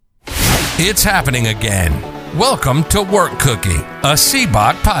It's happening again. Welcome to Work Cookie, a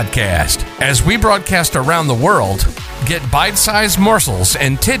CBOC podcast. As we broadcast around the world, get bite-sized morsels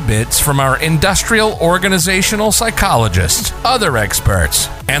and tidbits from our industrial organizational psychologists, other experts,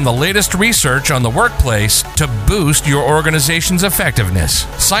 and the latest research on the workplace to boost your organization's effectiveness.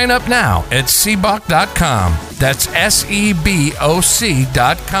 Sign up now at cboc.com. That's SEBOC.com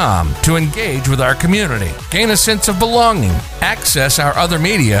to engage with our community, gain a sense of belonging, access our other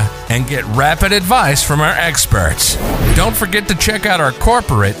media, and get rapid advice from our experts. Don't forget to check out our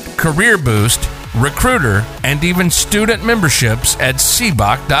corporate, career boost, recruiter, and even student memberships at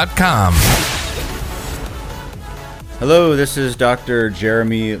cboc.com. Hello, this is Dr.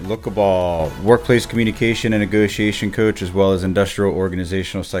 Jeremy Lookaball, workplace communication and negotiation coach, as well as industrial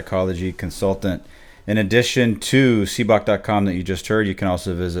organizational psychology consultant. In addition to cboc.com that you just heard, you can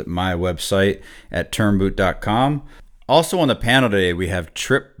also visit my website at turnboot.com. Also on the panel today, we have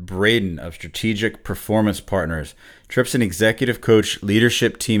Trip Braden of Strategic Performance Partners. Trip's an executive coach,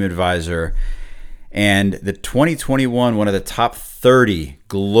 leadership team advisor, and the 2021 one of the top 30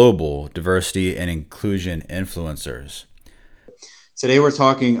 global diversity and inclusion influencers. Today we're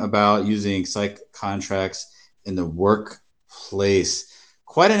talking about using psych contracts in the workplace.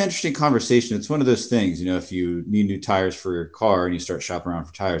 Quite an interesting conversation. It's one of those things, you know, if you need new tires for your car and you start shopping around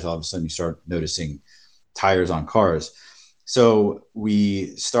for tires, all of a sudden you start noticing tires on cars. So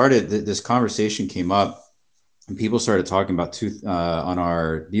we started, this conversation came up, and people started talking about on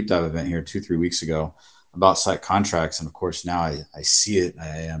our deep dive event here 2-3 weeks ago about psych contracts. And of course, now I see it. I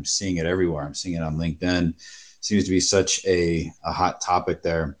am seeing it everywhere. I'm seeing it on LinkedIn. Seems to be such a hot topic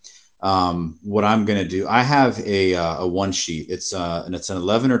there. What I'm going to do, I have a one sheet. It's an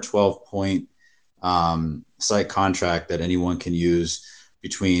 11 or 12 point psych contract that anyone can use.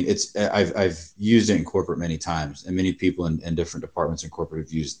 I've used it in corporate many times, and many people in different departments in corporate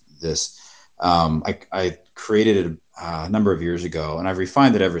have used this. I created it a number of years ago, and I've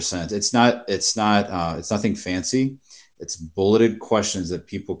refined it ever since. It's nothing fancy. It's bulleted questions that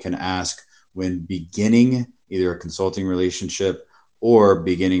people can ask when beginning either a consulting relationship or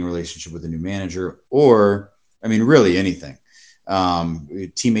beginning a relationship with a new manager, or, I mean, really anything.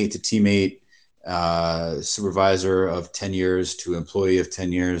 Teammate to teammate, supervisor of 10 years to employee of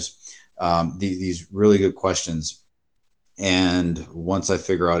 10 years. These really good questions. And once I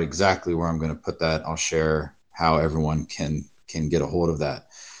figure out exactly where I'm going to put that, I'll share how everyone can get a hold of that.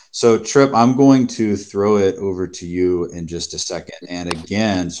 So Trip, I'm going to throw it over to you in just a second. And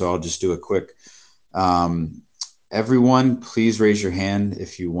again, so I'll just do a quick, everyone, please raise your hand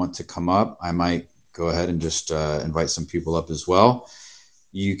if you want to come up. I might go ahead and just invite some people up as well.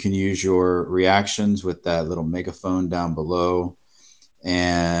 You can use your reactions with that little megaphone down below.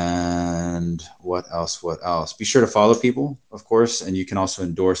 And what else? Be sure to follow people, of course. And you can also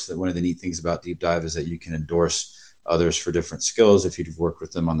endorse that. One of the neat things about Deep Dive is that you can endorse others for different skills. If you've worked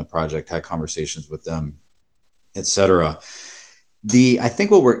with them on the project, had conversations with them, etc. I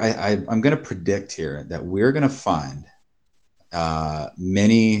think I'm going to predict here that we're going to find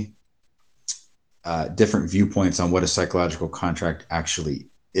many different viewpoints on what a psychological contract actually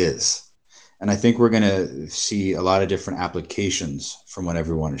is. And I think we're going to see a lot of different applications from what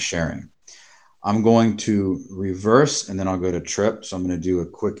everyone is sharing. I'm going to reverse, and then I'll go to Trip. So I'm going to do a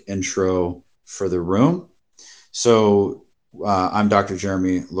quick intro for the room. So I'm Dr.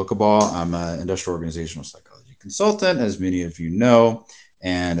 Jeremy Lookaball. I'm an industrial organizational psychology consultant, as many of you know,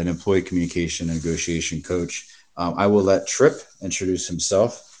 and an employee communication and negotiation coach. I will let Trip introduce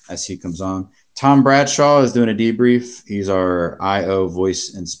himself as he comes on. Tom Bradshaw is doing a debrief. He's our IO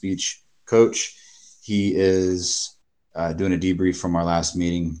voice and speech coach. He is doing a debrief from our last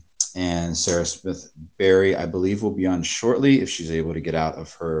meeting. And Sarah Smith-Berry, I believe, will be on shortly if she's able to get out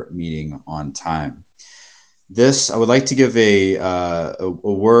of her meeting on time. I would like to give a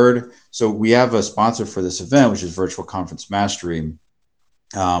word. So we have a sponsor for this event, which is Virtual Conference Mastery,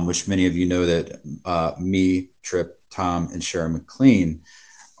 which many of you know that me, Trip, Tom, and Sharon McLean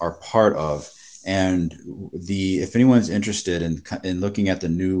are part of. And if anyone's interested in looking at the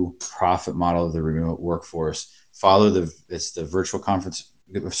new profit model of the remote workforce, it's the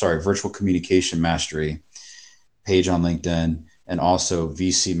Virtual Communication Mastery page on LinkedIn, and also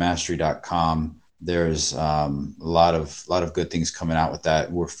vcmastery.com. There's a lot of good things coming out with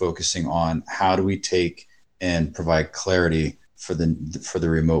that. We're focusing on how do we take and provide clarity for the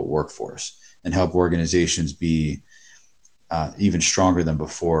remote workforce and help organizations be even stronger than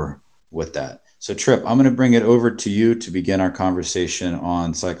before with that. So Trip, I'm going to bring it over to you to begin our conversation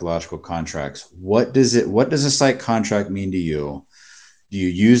on psychological contracts. What does a psych contract mean to you? Do you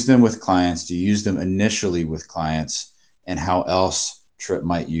use them with clients? Do you use them initially with clients? And how else Trip,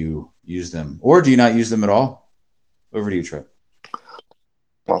 might you use them, or do you not use them at all? Over to you, Trip.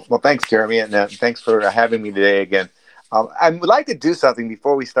 Well, thanks, Jeremy, and thanks for having me today again. I would like to do something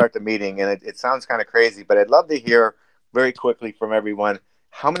before we start the meeting, and it sounds kind of crazy, but I'd love to hear very quickly from everyone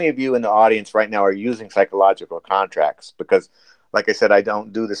how many of you in the audience right now are using psychological contracts? Because, like I said, I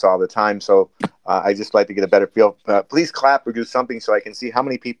don't do this all the time, so I just like to get a better feel. Please clap or do something so I can see how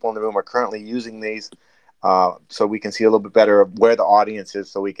many people in the room are currently using these, so we can see a little bit better of where the audience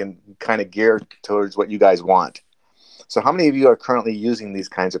is, so we can kind of gear towards what you guys want. So how many of you are currently using these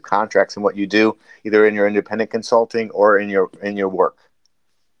kinds of contracts in what you do, either in your independent consulting or in your work?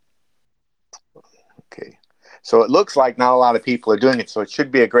 Okay. So it looks like not a lot of people are doing it, so it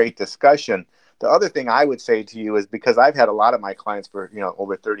should be a great discussion. The other thing I would say to you is, because I've had a lot of my clients for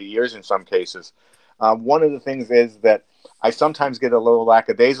over 30 years in some cases, one of the things is that I sometimes get a little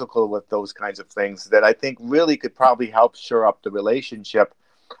lackadaisical with those kinds of things that I think really could probably help shore up the relationship,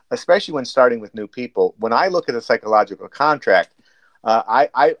 especially when starting with new people. When I look at a psychological contract,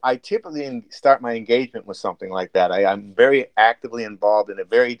 I typically start my engagement with something like that. I'm very actively involved in a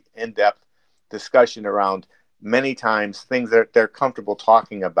very in-depth discussion around many times things that they're comfortable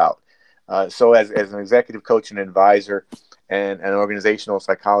talking about. So as an executive coach and advisor and an organizational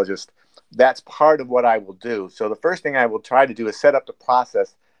psychologist, that's part of what I will do. So the first thing I will try to do is set up the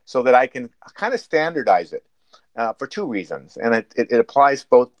process so that I can kind of standardize it. For two reasons. And it applies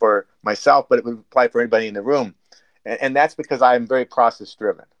both for myself, but it would apply for anybody in the room. And that's because I'm very process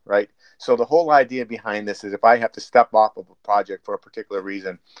driven, right? So the whole idea behind this is if I have to step off of a project for a particular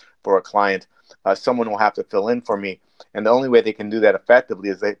reason for a client, someone will have to fill in for me. And the only way they can do that effectively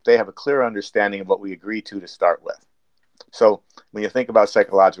is they have a clear understanding of what we agree to start with. So when you think about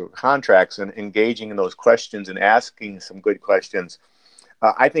psychological contracts and engaging in those questions and asking some good questions,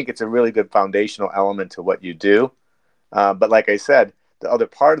 I think it's a really good foundational element to what you do. But like I said, the other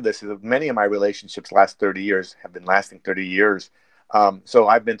part of this is that many of my relationships have been lasting 30 years. So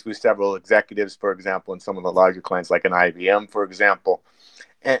I've been through several executives, for example, and some of the larger clients like an IBM, for example.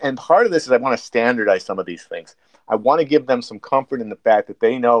 And part of this is I want to standardize some of these things. I want to give them some comfort in the fact that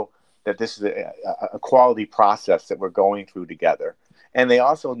they know that this is a quality process that we're going through together. And they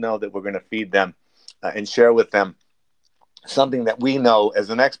also know that we're going to feed them and share with them something that we know as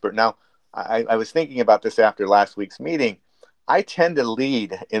an expert. Now, I was thinking about this after last week's meeting. I tend to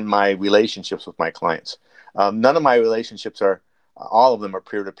lead in my relationships with my clients. None of my relationships all of them are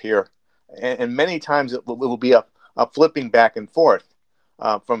peer-to-peer. And many times it will be a flipping back and forth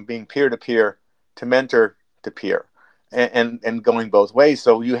from being peer-to-peer to mentor to peer and going both ways.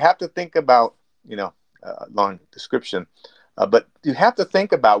 So you have to think about, long description, but you have to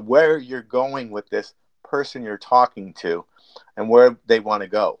think about where you're going with this person you're talking to and where they want to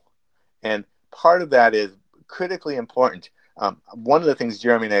go. And part of that is critically important. One of the things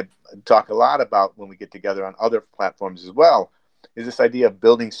Jeremy and I talk a lot about when we get together on other platforms as well is this idea of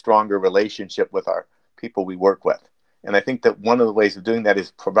building stronger relationship with our people we work with. And I think that one of the ways of doing that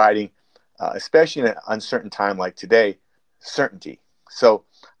is providing, especially in an uncertain time like today, certainty. So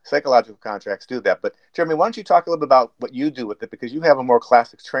psychological contracts do that. But Jeremy, why don't you talk a little bit about what you do with it, because you have a more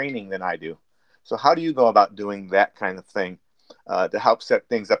classic training than I do. So how do you go about doing that kind of thing to help set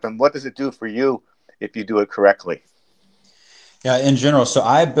things up? And what does it do for you if you do it correctly? Yeah, in general. So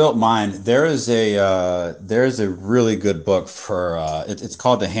I built mine. There's a really good book for it's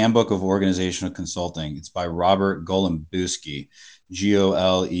called The Handbook of Organizational Consulting. It's by Robert Golembowski,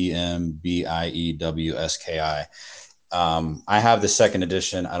 GolembieWski. I have the second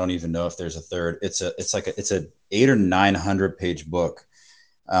edition. I don't even know if there's a third. It's a 800 or 900 page book.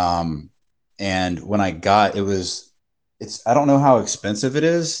 And when I got it I don't know how expensive it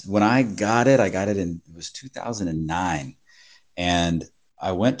is. When I got it it was 2009. And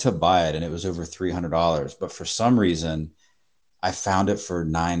I went to buy it and it was over $300. But for some reason, I found it for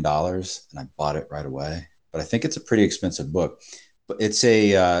 $9 and I bought it right away. But I think it's a pretty expensive book. But it's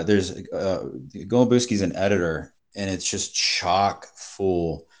Golembowski's an editor, and it's just chock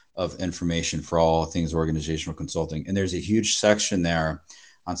full of information for all things organizational consulting. And there's a huge section there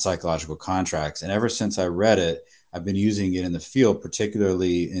on psychological contracts. And ever since I read it, I've been using it in the field,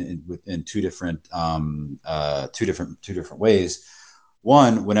 particularly in two different ways.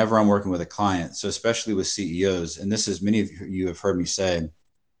 One, whenever I'm working with a client, so especially with CEOs, and this is, many of you have heard me say,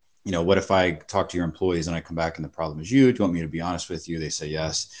 what if I talk to your employees and I come back and the problem is you? Do you want me to be honest with you? They say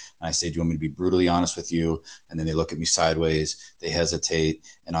yes. And I say, do you want me to be brutally honest with you? And then they look at me sideways, they hesitate.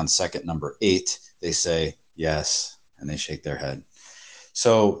 And on second number 8, they say yes, and they shake their head.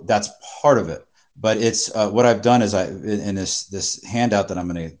 So that's part of it. But it's what I've done is in this handout that I'm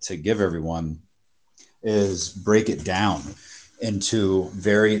going to give everyone is break it down. into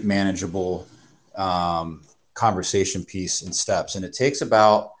very manageable conversation piece and steps. And it takes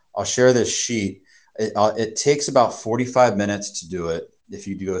about, I'll share this sheet. It takes about 45 minutes to do it. If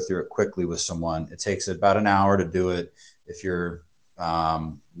you do go through it quickly with someone, it takes about an hour to do it. If you're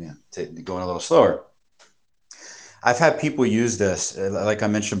going a little slower. I've had people use this, like I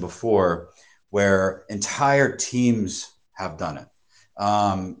mentioned before, where entire teams have done it.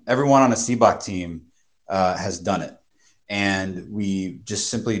 Everyone on a CBOC team has done it. And we just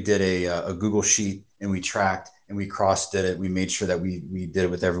simply did a Google sheet, and we tracked and we cross-did it. We made sure that we did it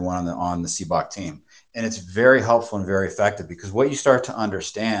with everyone on the CBOC team. And it's very helpful and very effective, because what you start to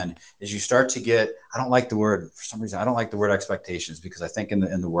understand is you start to get, I don't like the word, for some reason, I don't like the word expectations, because I think in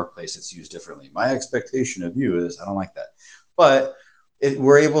the workplace it's used differently. My expectation of you is, I don't like that. But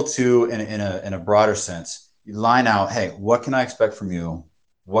we're able to, in a broader sense, you line out, hey, what can I expect from you?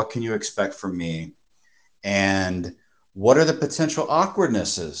 What can you expect from me? And what are the potential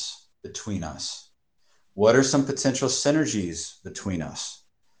awkwardnesses between us? What are some potential synergies between us?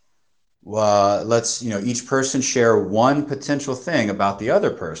 Let's, each person share one potential thing about the other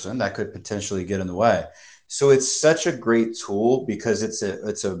person that could potentially get in the way. So it's such a great tool, because it's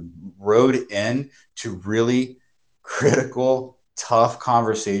a road in to really critical, tough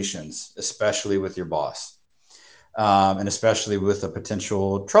conversations, especially with your boss, and especially with a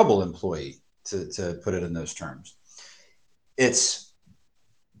potential trouble employee, to put it in those terms.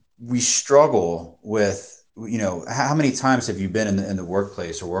 We struggle with, how many times have you been in the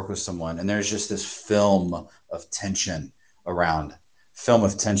workplace or work with someone, and there's just this film of tension.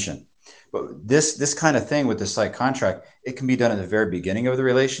 But this kind of thing with the psych contract, it can be done at the very beginning of the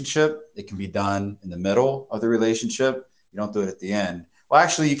relationship. It can be done in the middle of the relationship. You don't do it at the end. Well,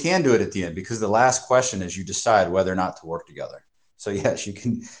 actually, you can do it at the end, because the last question is you decide whether or not to work together. So yes, it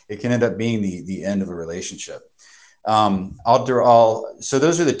can end up being the end of a relationship. So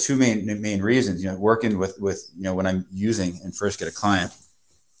those are the two main reasons, working with, when I'm using and first get a client,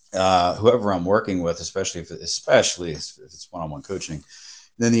 whoever I'm working with, especially if it's one-on-one coaching.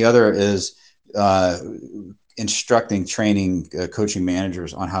 Then the other is, training coaching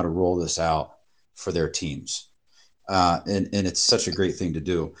managers on how to roll this out for their teams. And it's such a great thing to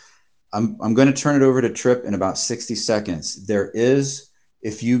do. I'm going to turn it over to Trip in about 60 seconds. There is,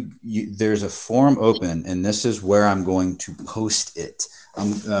 there's a form open, and this is where I'm going to post it.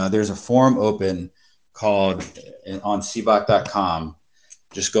 There's a form open called on cboc.com.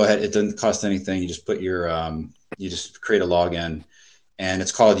 Just go ahead. It doesn't cost anything. You just put you just create a login, and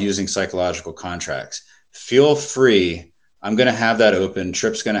it's called Using Psychological Contracts. Feel free. I'm going to have that open.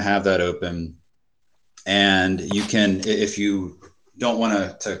 Trip's going to have that open. And you can, if you don't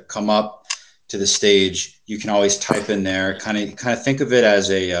want to come up to the stage, you can always type in there, kind of think of it as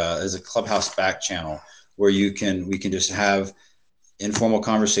a Clubhouse back channel, where we can just have informal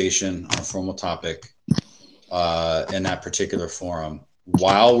conversation on a formal topic in that particular forum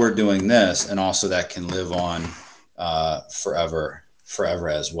while we're doing this. And also that can live on forever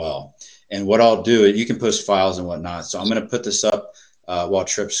as well. And what I'll do, you can post files and whatnot. So I'm going to put this up while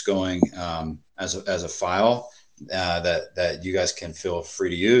Trip's going as a file that you guys can feel free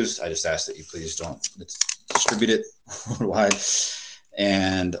to use. I just ask that you please don't distribute it worldwide.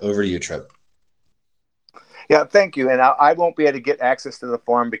 And over to you, Trip. Yeah, thank you. And I won't be able to get access to the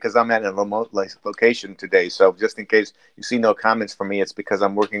forum because I'm at a remote location today. So just in case you see no comments from me, it's because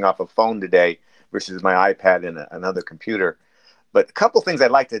I'm working off a phone today versus my iPad and another computer. But a couple things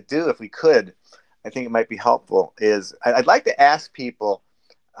I'd like to do, if we could, I think it might be helpful, is I'd like to ask people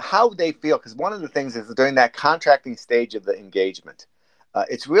how they feel. Because one of the things is during that contracting stage of the engagement,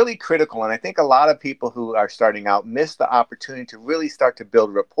 it's really critical. And I think a lot of people who are starting out miss the opportunity to really start to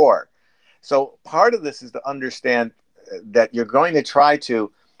build rapport. So part of this is to understand that you're going to try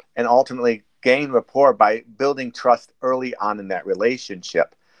to and ultimately gain rapport by building trust early on in that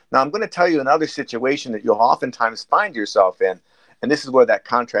relationship. Now, I'm going to tell you another situation that you'll oftentimes find yourself in, and this is where that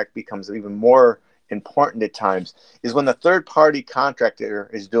contract becomes even more important at times, is when the third-party contractor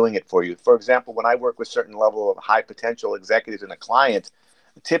is doing it for you. For example, when I work with certain level of high potential executives and a client,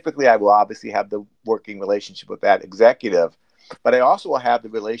 typically I will obviously have the working relationship with that executive, but I also will have the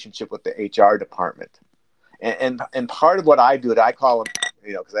relationship with the HR department. And part of what I do, I call them,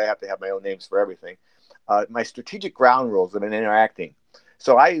 because I have to have my own names for everything, my strategic ground rules of interacting.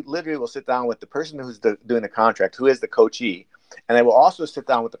 So I literally will sit down with the person who's doing the contract, who is the coachee, and I will also sit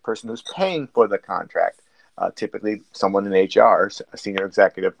down with the person who's paying for the contract, typically someone in HR, a senior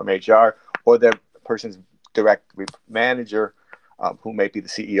executive from HR, or the person's direct manager, who may be the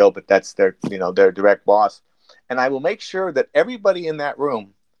CEO, but that's their direct boss. And I will make sure that everybody in that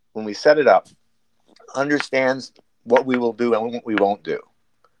room, when we set it up, understands what we will do and what we won't do.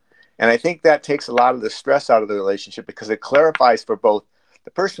 And I think that takes a lot of the stress out of the relationship because it clarifies for both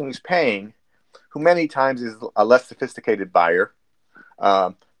the person who's paying, who many times is a less sophisticated buyer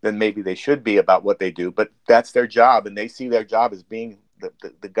than maybe they should be about what they do, but that's their job, and they see their job as being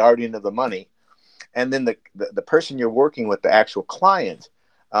the guardian of the money. And then the person you're working with, the actual client,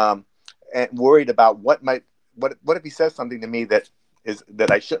 and worried about what if he says something to me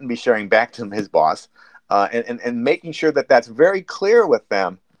that I shouldn't be sharing back to his boss, and making sure that that's very clear with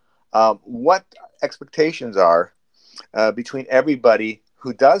them, what expectations are between everybody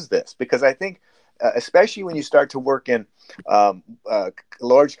who does this. Because I think, especially when you start to work in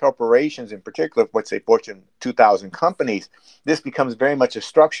large corporations, in particular, let's say Fortune 2000 companies, this becomes very much a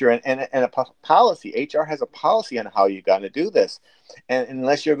structure and a policy. HR has a policy on how you're going to do this. And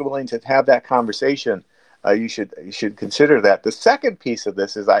unless you're willing to have that conversation, you should consider that. The second piece of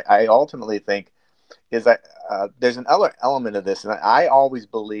this is I ultimately think is that there's another element of this. And I always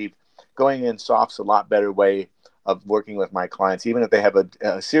believe going in soft's a lot better way of working with my clients, even if they have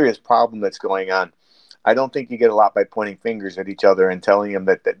a serious problem that's going on. I don't think you get a lot by pointing fingers at each other and telling them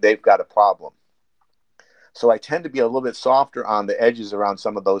that they've got a problem. So I tend to be a little bit softer on the edges around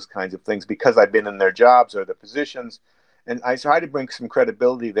some of those kinds of things because I've been in their jobs or their positions, and I try to bring some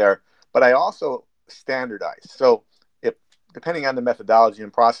credibility there, but I also standardize. So if, depending on the methodology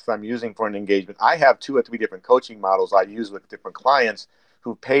and process I'm using for an engagement, I have 2 or 3 different coaching models I use with different clients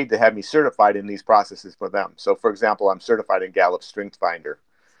who paid to have me certified in these processes for them. So for example, I'm certified in Gallup Strength Finder.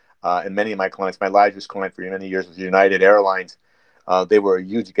 And many of my clients, my largest client for many years was United Airlines. They were a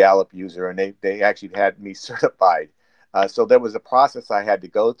huge Gallup user, and they actually had me certified. So there was a process I had to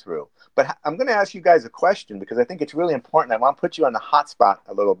go through. But I'm going to ask you guys a question because I think it's really important. I want to put you on the hot spot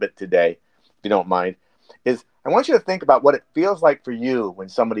a little bit today, if you don't mind. Is I want you to think about what it feels like for you when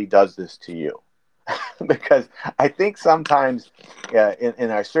somebody does this to you. Because I think sometimes in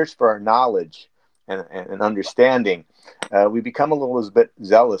our search for our knowledge and understanding, we become a little bit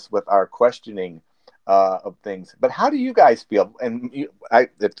zealous with our questioning of things. But how do you guys feel? And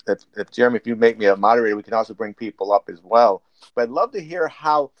if Jeremy, if you make me a moderator, we can also bring people up as well. But I'd love to hear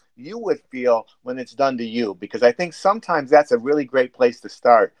how you would feel when it's done to you, because I think sometimes that's a really great place to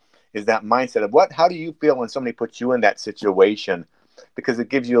start, is that mindset of how do you feel when somebody puts you in that situation? Because it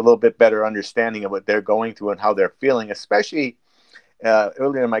gives you a little bit better understanding of what they're going through and how they're feeling. Especially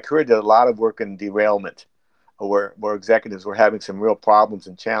earlier in my career, I did a lot of work in derailment, where executives were having some real problems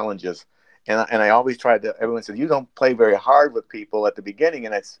and challenges. And I always tried to, everyone said, you don't play very hard with people at the beginning,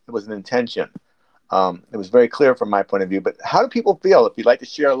 and it was an intention. It was very clear from my point of view. But how do people feel? If you'd like to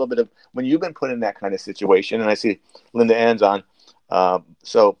share a little bit of when you've been put in that kind of situation, and I see Linda Ann's on,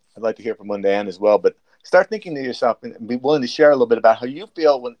 so I'd like to hear from Linda Ann as well. But start thinking to yourself and be willing to share a little bit about how you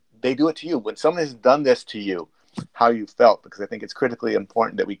feel when they do it to you, when someone has done this to you, how you felt, because I think it's critically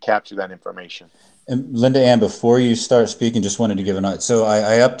important that we capture that information. And Linda Ann, before you start speaking, just wanted to give a note. So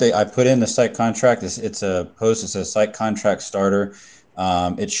I put in the site contract. It's a post. It says site contract starter.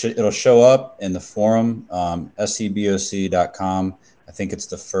 It'll show up in the forum, scboc.com. I think it's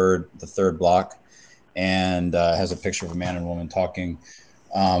the third block, and has a picture of a man and woman talking.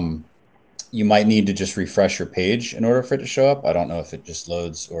 You might need to just refresh your page in order for it to show up. I don't know if it just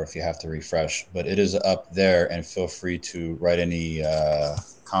loads or if you have to refresh, but it is up there, and feel free to write any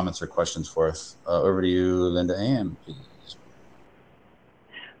comments or questions for us. Over to you, Linda Ann, please.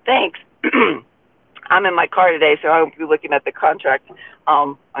 Thanks. I'm in my car today, so I won't be looking at the contract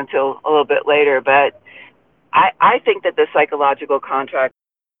until a little bit later. But I think that the psychological contract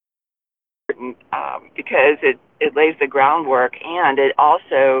is important because it lays the groundwork, and it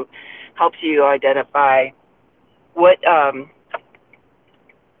also helps you identify whether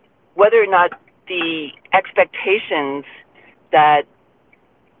or not the expectations that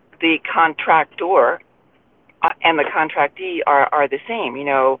the contractor and the contractee are the same. You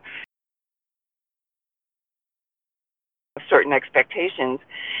know, certain expectations,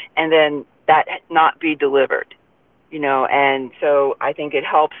 and then that not be delivered. You know, and so I think it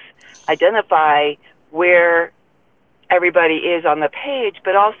helps identify where everybody is on the page,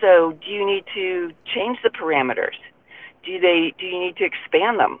 but also, do you need to change the parameters? Do you need to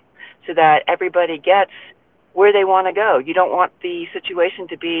expand them so that everybody gets where they want to go? You don't want the situation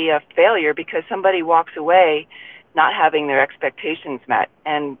to be a failure because somebody walks away not having their expectations met.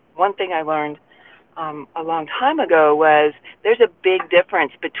 And one thing I learned a long time ago was there's a big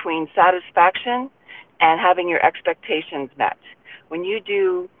difference between satisfaction and having your expectations met. When you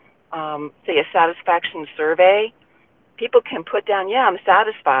do, say, a satisfaction survey, people can put down, yeah, I'm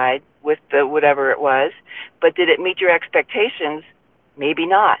satisfied with the whatever it was, but did it meet your expectations? Maybe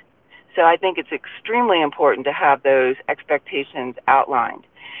not. So I think it's extremely important to have those expectations outlined.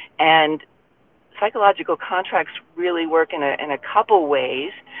 And psychological contracts really work in a couple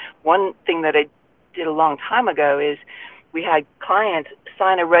ways. One thing that I did a long time ago is we had clients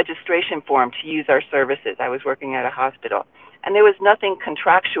sign a registration form to use our services. I was working at a hospital, and there was nothing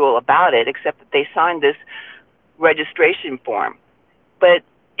contractual about it except that they signed this registration form. But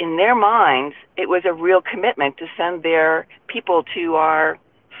in their minds, it was a real commitment to send their people to our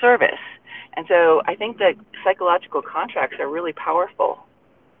service. And so I think that psychological contracts are really powerful.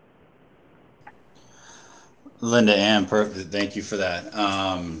 Linda Ann, perfect. Thank you for that.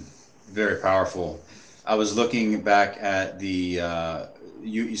 Very powerful. I was looking back at the,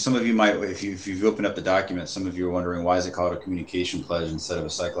 some of you might, if you've opened up the document, some of you are wondering, why is it called a communication pledge instead of a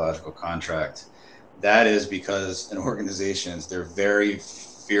psychological contract? That is because in organizations, they're very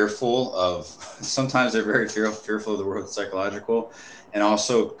fearful of, sometimes they're very fearful of the word psychological, and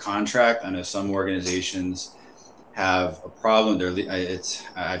also contract. I know some organizations have a problem.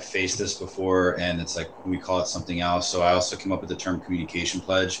 I've faced this before, and it's like, we call it something else. So I also came up with the term communication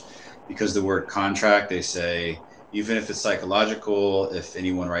pledge, because the word contract, they say, even if it's psychological, if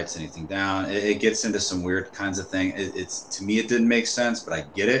anyone writes anything down, it gets into some weird kinds of thing. It's to me, it didn't make sense, but I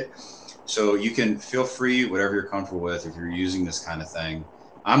get it. So you can feel free, whatever you're comfortable with, if you're using this kind of thing.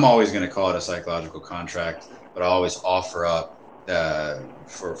 I'm always going to call it a psychological contract, but I always offer up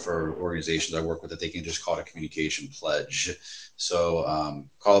for organizations I work with that they can just call it a communication pledge. So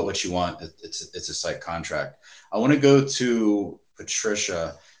call it what you want. It's a psych contract. I want to go to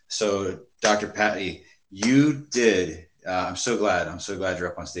Patricia. So Dr. Patty, you did. I'm so glad you're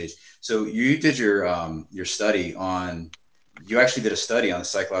up on stage. So you did your study on. You actually did a study on the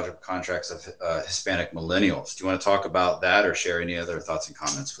psychological contracts of Hispanic millennials. Do you want to talk about that or share any other thoughts and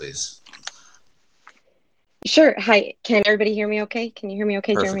comments, please? Sure. Hi. Can everybody hear me okay? Can you hear me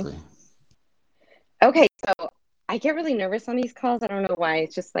okay, Perfectly. Jeremy? Okay. So I get really nervous on these calls. I don't know why.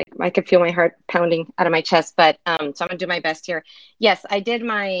 It's just like I could feel my heart pounding out of my chest. But so I'm going to do my best here. Yes, I did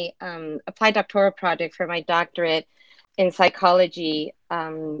my applied doctoral project for my doctorate in psychology,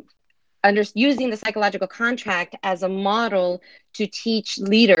 using the psychological contract as a model to teach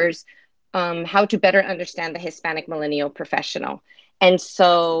leaders how to better understand the Hispanic millennial professional. And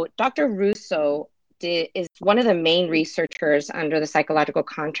so Dr. Russo is one of the main researchers under the psychological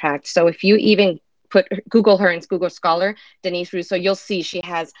contract. So if you even Google her in Google Scholar, Denise Russo, you'll see she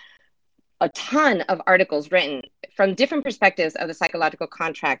has a ton of articles written from different perspectives of the psychological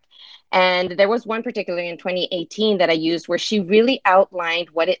contract. And there was one particularly in 2018 that I used where she really outlined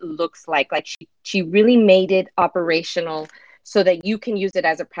what it looks like. Like she really made it operational so that you can use it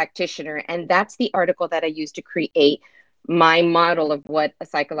as a practitioner. And that's the article that I used to create my model of what a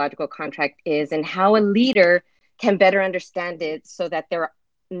psychological contract is and how a leader can better understand it so that there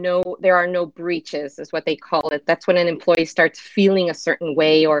are no breaches, is what they call it. That's when an employee starts feeling a certain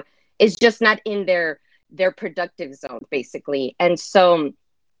way or is just not in their productive zone, basically. And so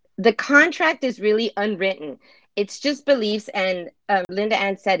the contract is really unwritten. It's just beliefs, and Linda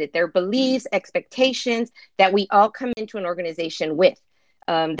Ann said it. They're beliefs, expectations that we all come into an organization with.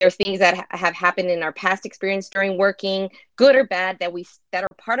 There's things that have happened in our past experience during working, good or bad, that are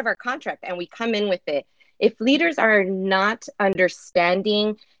part of our contract, and we come in with it. If leaders are not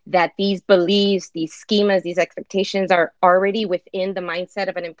understanding that these beliefs, these schemas, these expectations are already within the mindset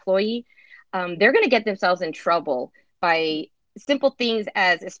of an employee, they're going to get themselves in trouble by simple things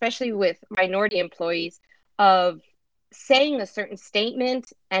as, especially with minority employees, of saying a certain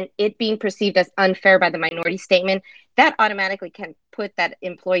statement and it being perceived as unfair by the minority statement. That automatically can put that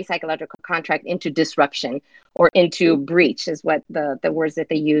employee psychological contract into disruption or into breach, is what the words that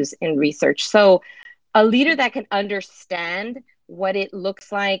they use in research. So a leader that can understand what it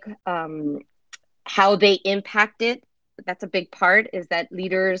looks like, how they impact it, that's a big part, is that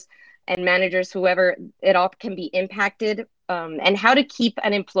leaders and managers, whoever, it all can be impacted, and how to keep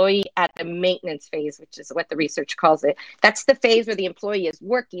an employee at the maintenance phase, which is what the research calls it. That's the phase where the employee is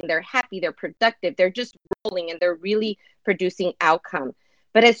working, they're happy, they're productive, they're just rolling, and they're really producing outcome.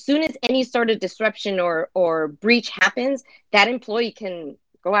 But as soon as any sort of disruption or breach happens, that employee can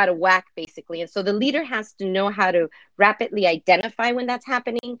go out of whack, basically. And so the leader has to know how to rapidly identify when that's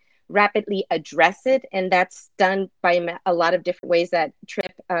happening, rapidly address it. And that's done by a lot of different ways that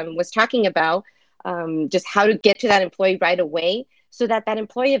Tripp was talking about, just how to get to that employee right away so that that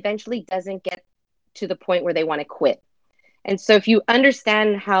employee eventually doesn't get to the point where they want to quit. And so if you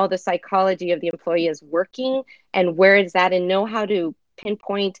understand how the psychology of the employee is working and where it's at, and know how to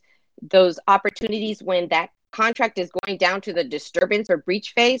pinpoint those opportunities when that contract is going down to the disturbance or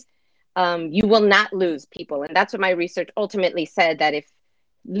breach phase, you will not lose people. And that's what my research ultimately said, that if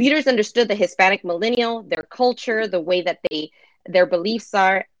leaders understood the Hispanic millennial, their culture, the way that their beliefs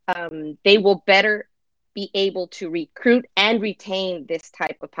are, they will better be able to recruit and retain this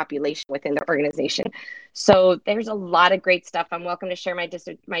type of population within their organization. So there's a lot of great stuff. I'm welcome to share my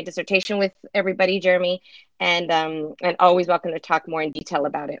dissertation with everybody, Jeremy, and always welcome to talk more in detail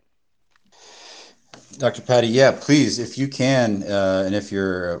about it. Dr. Patty, yeah, please, if you can, and if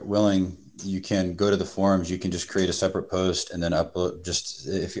you're willing, you can go to the forums. You can just create a separate post and then upload. Just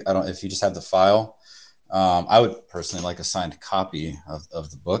if you just have the file. I would personally like a signed copy of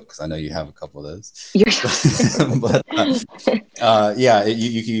the book, because I know you have a couple of those. But yeah,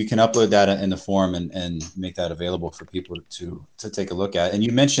 you can upload that in the forum and make that available for people to take a look at. And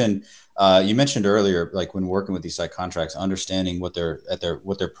you mentioned earlier, like when working with these site contracts, understanding what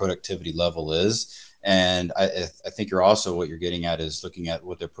their productivity level is. And I think what you're getting at is looking at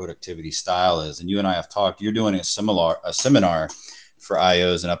what their productivity style is. And you and I have talked. You're doing a seminar for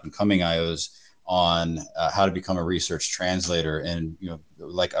IOs and up and coming IOs on how to become a research translator. And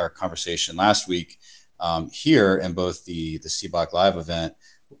like our conversation last week here in both the CBOC Live event,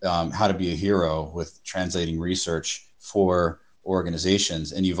 how to be a hero with translating research for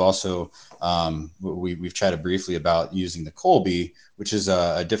organizations. And you've also we've chatted briefly about using the Kolbe, which is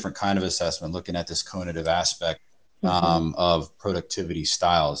a different kind of assessment, looking at this conative aspect of productivity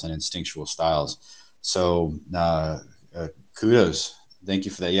styles and instinctual styles. So kudos. Thank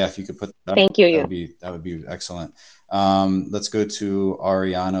you for that. Yeah, if you could put that up. Thank you. That would be excellent. Let's go to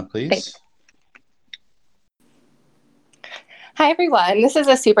Ariana, please. Thanks. Hi, everyone. This is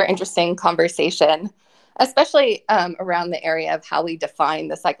a super interesting conversation, especially around the area of how we define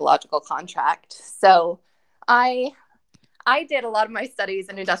the psychological contract. So I did a lot of my studies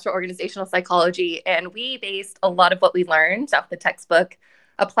in industrial organizational psychology, and we based a lot of what we learned off the textbook,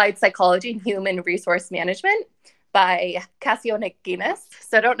 Applied Psychology and Human Resource Management by Cassioneguinness.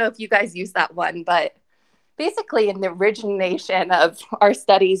 So I don't know if you guys use that one, but basically in the origination of our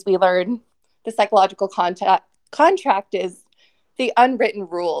studies, we learned the psychological contract is the unwritten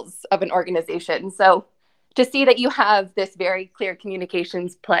rules of an organization. So to see that you have this very clear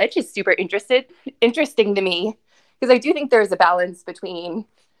communications pledge is super interesting to me, because I do think there's a balance between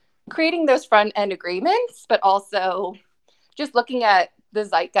creating those front end agreements, but also just looking at the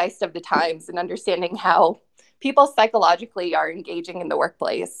zeitgeist of the times and understanding how people psychologically are engaging in the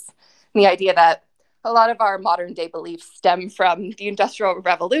workplace. And the idea that a lot of our modern day beliefs stem from the Industrial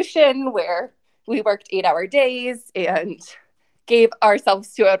Revolution, where we worked 8-hour days and gave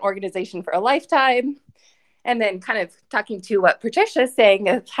ourselves to an organization for a lifetime. And then kind of talking to what Patricia is saying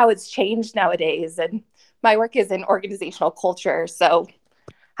of how it's changed nowadays. And my work is in organizational culture. So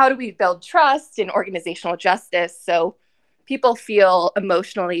how do we build trust in organizational justice so people feel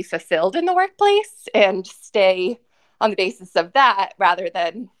emotionally fulfilled in the workplace and stay on the basis of that rather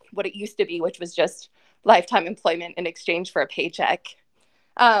than what it used to be, which was just lifetime employment in exchange for a paycheck.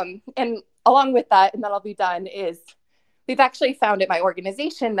 And along with that, and then I'll be done, is we've actually found at my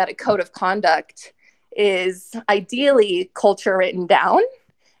organization that a code of conduct is ideally culture written down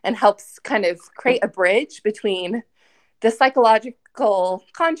and helps kind of create a bridge between the psychological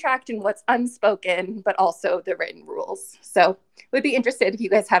contract and what's unspoken, but also the written rules. So would be interested if you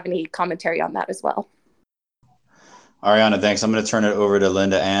guys have any commentary on that as well. Ariana, thanks. I'm going to turn it over to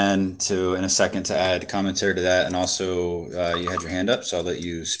Linda Ann in a second to add commentary to that. And also you had your hand up, so I'll let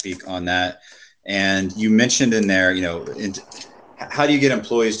you speak on that. And you mentioned in there, how do you get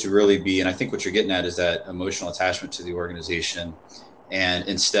employees to really be, and I think what you're getting at is that emotional attachment to the organization. And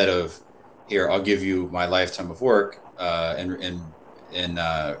instead of, here, I'll give you my lifetime of work, and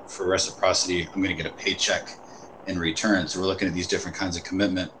for reciprocity, I'm going to get a paycheck in return. So we're looking at these different kinds of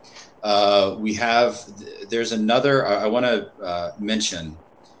commitment. There's another, I want to mention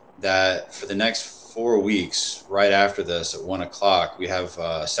that for the next 4 weeks, right after this at 1:00, we have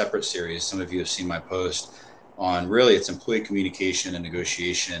a separate series. Some of you have seen my post on really it's employee communication and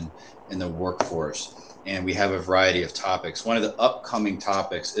negotiation in the workforce. And we have a variety of topics. One of the upcoming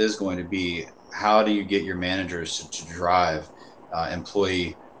topics is going to be, how do you get your managers to drive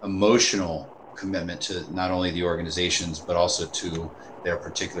employee emotional commitment to not only the organizations, but also to their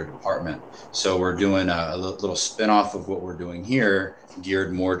particular department. So we're doing a little spin-off of what we're doing here,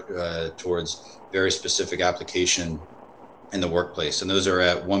 geared more towards very specific application in the workplace. And those are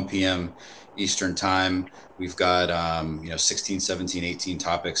at 1 p.m. Eastern time. We've got 16, 17, 18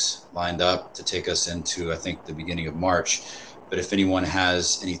 topics lined up to take us into, I think, the beginning of March. But if anyone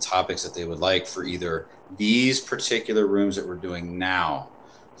has any topics that they would like for either these particular rooms that we're doing now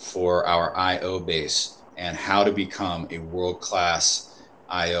for our IO base and how to become a world-class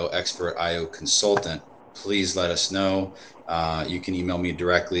IO expert, IO consultant, please let us know. You can email me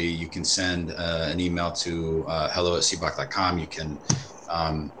directly. You can send an email to hello@cboc.com. You can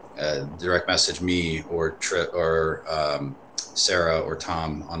direct message me or Sarah or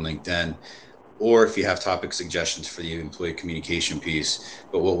Tom on LinkedIn, or if you have topic suggestions for the employee communication piece.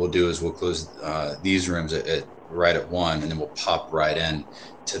 But what we'll do is we'll close these rooms right at 1, and then we'll pop right in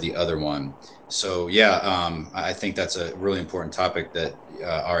to the other one. So I think that's a really important topic that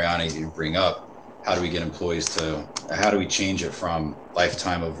Ariana, you bring up. How do we get employees how do we change it from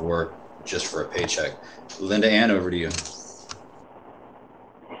lifetime of work just for a paycheck? Linda Ann, over to you.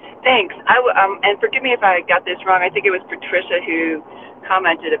 Thanks. And forgive me if I got this wrong. I think it was Patricia who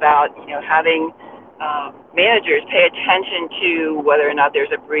commented about, having managers pay attention to whether or not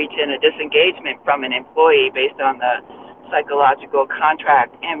there's a breach and a disengagement from an employee based on the psychological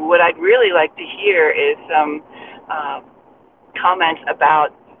contract. And what I'd really like to hear is some comments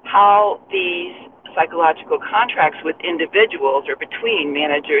about how these psychological contracts with individuals or between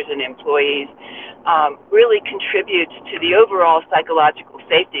managers and employees really contributes to the overall psychological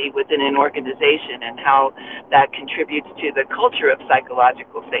safety within an organization, and how that contributes to the culture of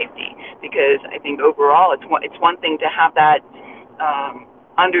psychological safety. Because I think overall it's one thing to have that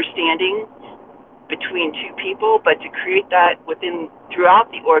understanding between two people, but to create that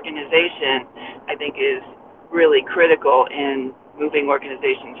throughout the organization, I think is really critical in moving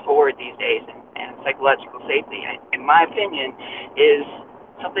organizations forward these days. And psychological safety, in my opinion, is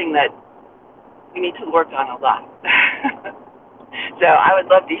something that we need to work on a lot. So I would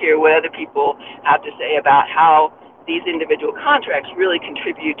love to hear what other people have to say about how these individual contracts really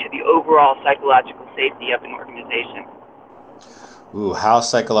contribute to the overall psychological safety of an organization. Ooh, how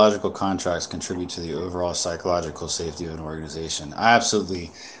psychological contracts contribute to the overall psychological safety of an organization. I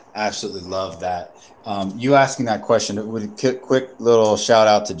absolutely love that. You asking that question, with a quick little shout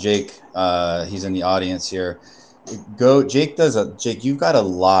out to Jake. He's in the audience here. Jake, you've got a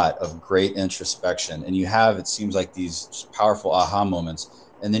lot of great introspection, and you have, it seems like, these powerful aha moments.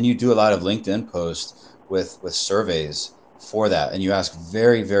 And then you do a lot of LinkedIn posts with surveys for that. And you ask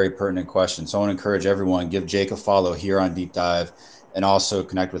very, very pertinent questions. So I want to encourage everyone, give Jake a follow here on Deep Dive, and also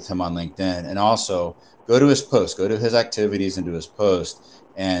connect with him on LinkedIn, and also go to his post, go to his activities and to his post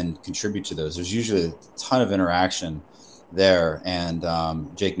and contribute to those. There's usually a ton of interaction there. And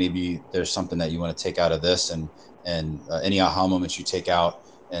Jake, maybe there's something that you want to take out of this, and any aha moments you take out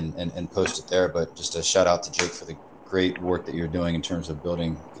and post it there. But just a shout out to Jake for the great work that you're doing in terms of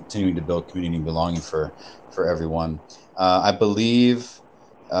continuing to build community and belonging for everyone. I believe,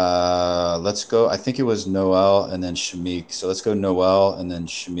 let's go. I think it was Noel and then Shamik. So let's go Noel and then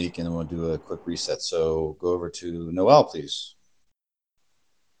Shamik, and then we'll do a quick reset. So go over to Noel, please.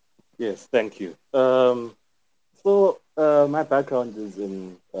 Yes, thank you. My background is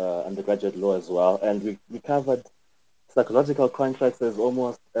in undergraduate law as well, and we covered psychological contracts as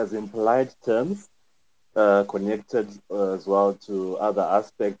almost as implied terms, connected as well to other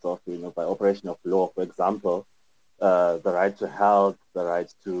aspects of, by operation of law. For example, the right to health, the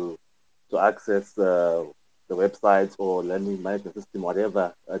right to access the websites or learning management system,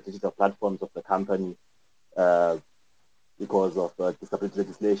 whatever digital platforms of the company, because of disability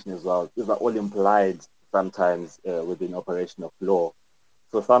legislation as well. These are all implied sometimes within operation of law.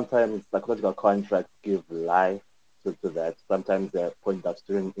 So sometimes psychological contracts give life to that. Sometimes they're pointed out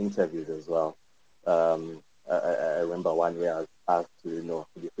during interviews as well. I remember one where I was asked to,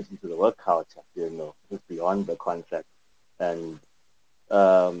 be fit into the work culture, just beyond the contract. And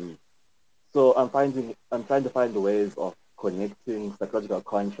so I'm trying to find ways of connecting psychological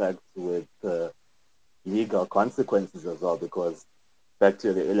contracts with legal consequences as well, because back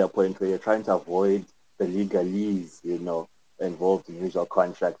to the earlier point where you're trying to avoid the legalese, involved in usual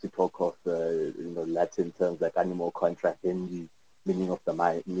contracts. You talk of Latin terms like animal contractendi, meaning of the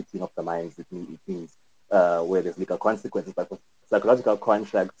mind, meeting of the minds. It means where there's legal consequences. But for psychological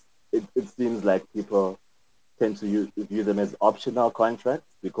contracts, it seems like people tend to view them as optional contracts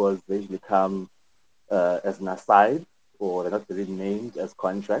because they usually come as an aside, or they're not really named as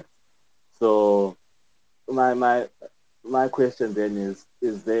contracts. So my question then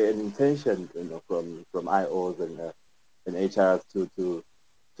is there an intention, from IOs and HRs to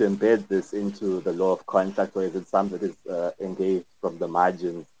embed this into the law of contract, or is it something that is engaged from the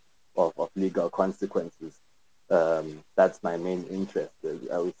margins of legal consequences? That's my main interest.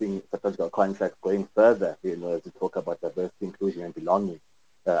 Are we seeing psychological contracts going further, as we talk about diversity, inclusion, and belonging?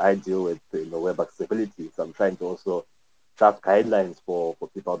 I deal with web accessibility, so I'm trying to also draft guidelines for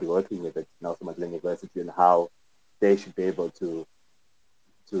people I'll be working with at Nelson Mandela University, and how they should be able to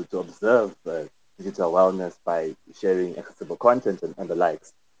observe digital wellness by sharing accessible content and the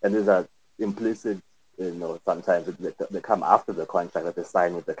likes. And these are implicit sometimes they come after the contract that they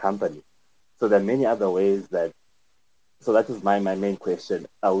sign with the company. So there are many other ways so that is my main question.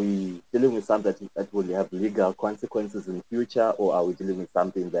 Are we dealing with something that will have legal consequences in the future, or are we dealing with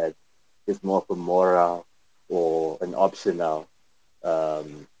something that is more of a moral or an optional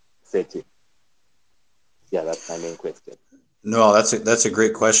setting? Yeah, that's my main question. No, that's a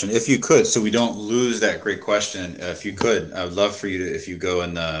great question. If you could, so we don't lose that great question, if you could, I would love for you to, if you go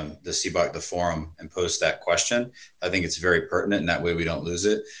in the CBOC, the forum, and post that question. I think it's very pertinent, and that way we don't lose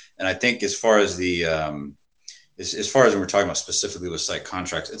it. And I think as far as as far as when we're talking about specifically with site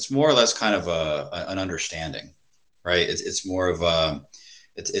contracts, it's more or less kind of an understanding, right? It's more of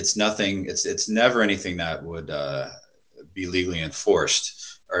it's nothing. It's never anything that would be legally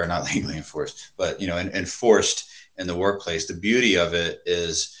enforced, or not legally enforced, but enforced in the workplace. The beauty of it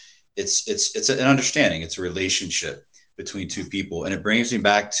is it's an understanding. It's a relationship between two people, and it brings me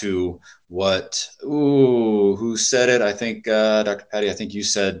back to who said it? I think Dr. Patty, I think you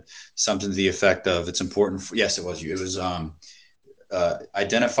said something to the effect of it's important. Yes, it was you. It was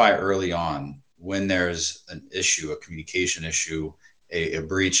identify early on when there's an issue, a communication issue, a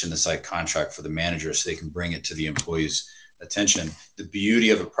breach in the site contract for the manager, so they can bring it to the employee's attention. The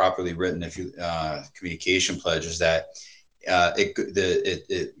beauty of a properly written communication pledge is that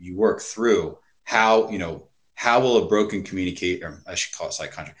you work through how will a broken I should call it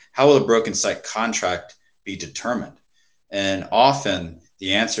site contract. How will a broken site contract be determined? And often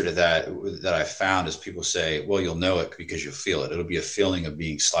the answer to that I found is people say, well, you'll know it because you'll feel it. It'll be a feeling of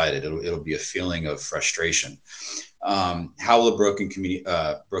being slighted. It'll be a feeling of frustration. How will a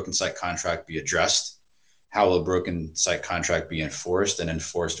broken site contract be addressed? How will a broken site contract be enforced? And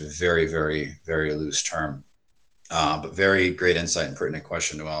enforced a very, very, very loose term. But very great insight and pertinent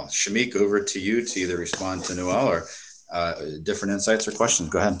question, Noel. Shamik, over to you to either respond to Noel or different insights or questions.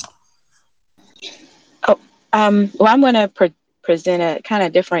 Go ahead. Well, I'm going to present a kind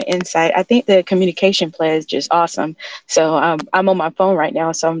of different insight. I think the communication pledge is awesome. So I'm on my phone right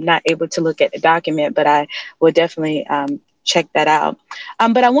now, so I'm not able to look at the document, but I will definitely check that out.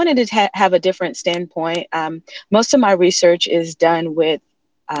 But I wanted to have a different standpoint. Most of my research is done with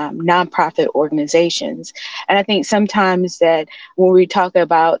nonprofit organizations. And I think sometimes that when we talk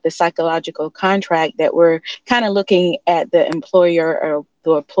about the psychological contract, that we're kind of looking at the employer or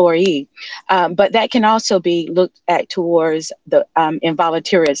the employee, but that can also be looked at towards the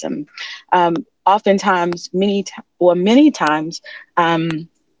involunteerism. Oftentimes, many times,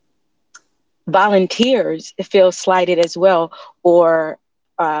 volunteers feel slighted as well, or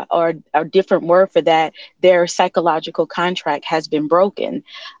a different word for that, their psychological contract has been broken.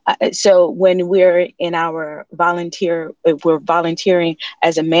 So when we're in our if we're volunteering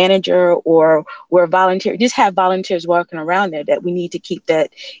as a manager, or we're just have volunteers walking around there, that we need to keep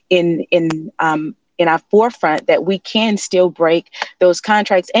that in our forefront, that we can still break those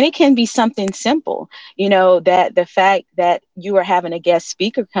contracts. And it can be something simple, that the fact that you are having a guest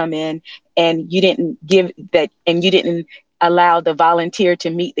speaker come in and you didn't give that, and you didn't allow the volunteer to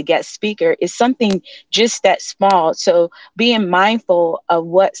meet the guest speaker, is something just that small. So being mindful of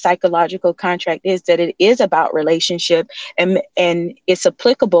what psychological contract is, that it is about relationship, and it's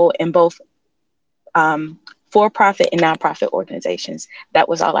applicable in both for-profit and nonprofit organizations. That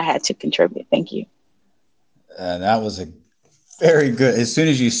was all I had to contribute. Thank you. That was a very good. As soon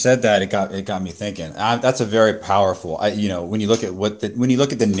as you said that, it got me thinking. That's a very powerful. When you look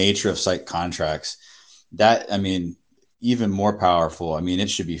at the nature of site contracts, even more powerful. It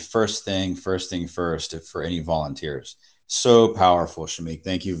should be first thing first for any volunteers. So powerful, Shamik.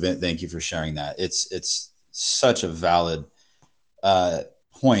 Thank you for sharing that. It's such a valid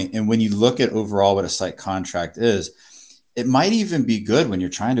point. And when you look at overall what a site contract is, it might even be good when you're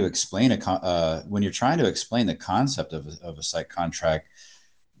trying to explain the concept of a site contract.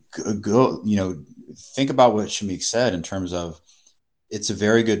 Think about what Shamik said in terms of, it's a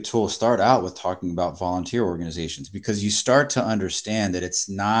very good tool. Start out with talking about volunteer organizations, because you start to understand that it's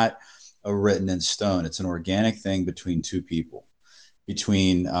not a written in stone. It's an organic thing between two people,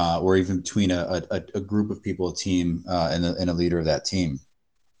 or even between a group of people, a team, and a leader of that team.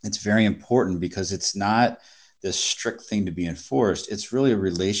 It's very important because it's not this strict thing to be enforced. It's really a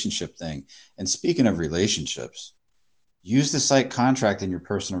relationship thing. And speaking of relationships, use the site contract in your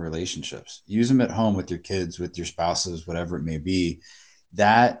personal relationships. Use them at home with your kids, with your spouses, whatever it may be.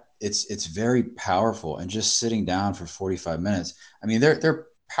 That it's very powerful. And just sitting down for 45 minutes. They're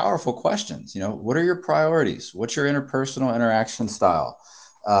powerful questions. What are your priorities? What's your interpersonal interaction style?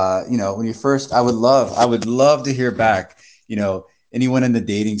 When you first, I would love to hear back, anyone in the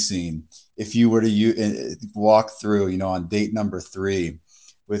dating scene, if you were to walk through, on date number 3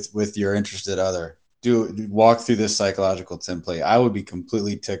 with your interested other, walk through this psychological template. I would be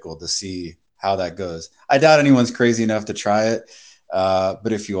completely tickled to see how that goes. I doubt anyone's crazy enough to try it.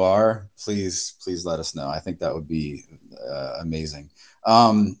 But if you are, please let us know. I think that would be amazing.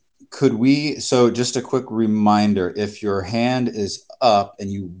 So just a quick reminder, if your hand is up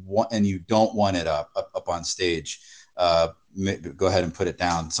and you don't want it up on stage, go ahead and put it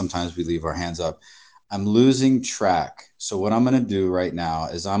down. Sometimes we leave our hands up. I'm losing track. So what I'm going to do right now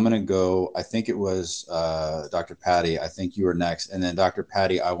is I'm going to go, I think it was Dr. Patty. I think you were next. And then Dr.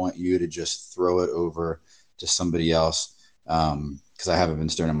 Patty, I want you to just throw it over to somebody else because I haven't been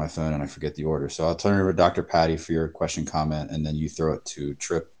staring at my phone and I forget the order. So I'll turn it over to Dr. Patty for your question, comment, and then you throw it to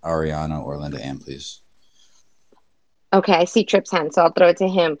Trip, Ariana, or Linda Ann, please. Okay, I see Trip's hand, so I'll throw it to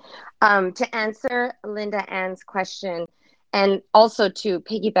him. To answer Linda Ann's question, and also to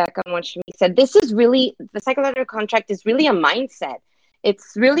piggyback on what Shami said, the psychological contract is really a mindset.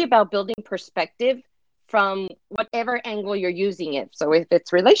 It's really about building perspective from whatever angle you're using it. So if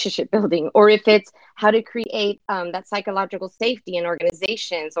it's relationship building, or if it's how to create that psychological safety in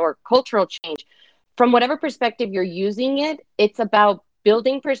organizations or cultural change, from whatever perspective you're using it, it's about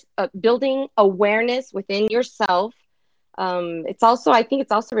building awareness within yourself. I think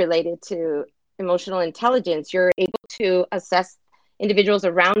it's also related to emotional intelligence. You're able to assess individuals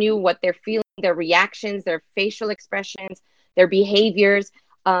around you, what they're feeling, their reactions, their facial expressions, their behaviors,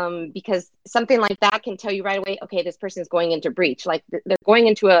 because something like that can tell you right away, okay, this person's going into breach. Like they're going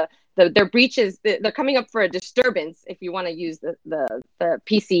into their breaches, they're coming up for a disturbance, if you want to use the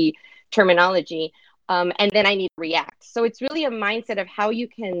PC terminology. And then I need to react. So it's really a mindset of how you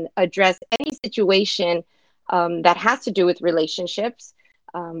can address any situation that has to do with relationships.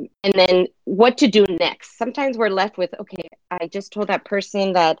 And then what to do next. Sometimes we're left with, okay, I just told that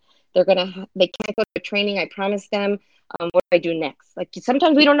person that they can't go to training. I promised them. What do I do next? Like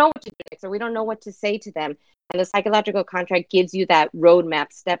sometimes we don't know what to do next, or we don't know what to say to them. And the psychological contract gives you that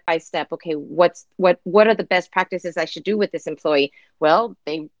roadmap, step by step. Okay, what are the best practices I should do with this employee? Well,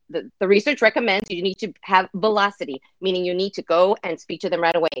 the research recommends you need to have velocity, meaning you need to go and speak to them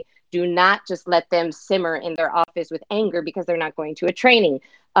right away. Do not just let them simmer in their office with anger because they're not going to a training.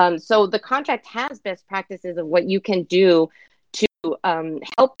 So the contract has best practices of what you can do to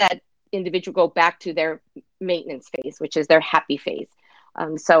help that individual go back to their maintenance phase, which is their happy phase.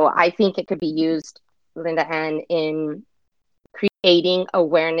 So I think it could be used, Linda Ann, in creating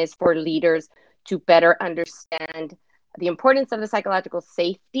awareness for leaders to better understand the importance of the psychological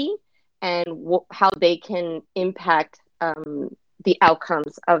safety and how they can impact the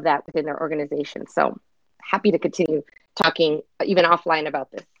outcomes of that within their organization. So happy to continue talking even offline about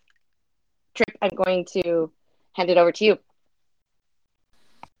this. Trip, I'm going to hand it over to you.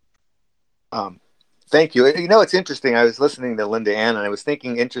 Thank you. You know, it's interesting. I was listening to Linda Ann, and I was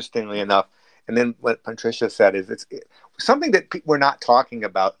thinking, interestingly enough, and then what Patricia said is it's something that we're not talking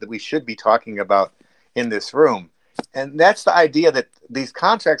about that we should be talking about in this room. And that's the idea that these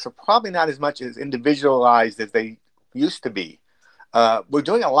contracts are probably not as much as individualized as they used to be. We're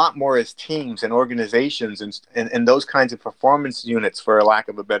doing a lot more as teams and organizations and those kinds of performance units, for lack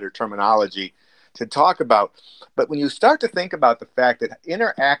of a better terminology, to talk about. But when you start to think about the fact that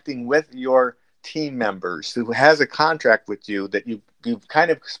interacting with your team members who has a contract with you, that you've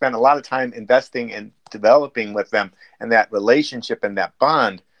kind of spent a lot of time investing and developing with them, and that relationship and that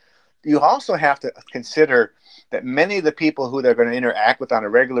bond, you also have to consider that many of the people who they're going to interact with on a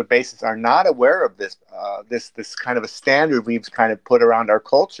regular basis are not aware of this kind of a standard we've kind of put around our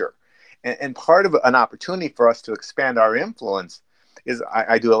culture. And part of an opportunity for us to expand our influence is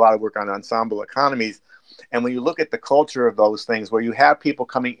I do a lot of work on ensemble economies. And when you look at the culture of those things, where you have people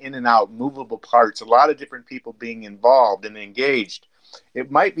coming in and out, movable parts, a lot of different people being involved and engaged, it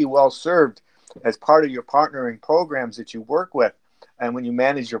might be well served as part of your partnering programs that you work with. And when you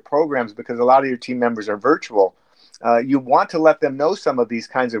manage your programs, because a lot of your team members are virtual, you want to let them know some of these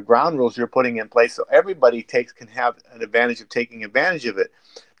kinds of ground rules you're putting in place so everybody can have an advantage of taking advantage of it.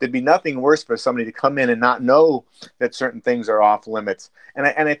 There'd be nothing worse for somebody to come in and not know that certain things are off limits. And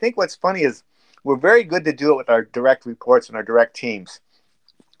I think what's funny is we're very good to do it with our direct reports and our direct teams.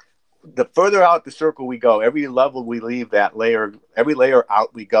 The further out the circle we go, every level we leave that layer, every layer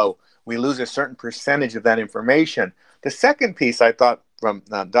out we go, we lose a certain percentage of that information. The second piece I thought from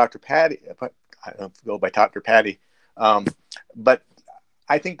Dr. Patty, I don't go by Dr. Patty, but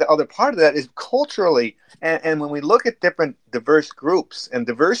I think the other part of that is culturally, and when we look at different diverse groups and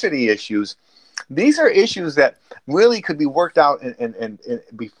diversity issues, these are issues that really could be worked out and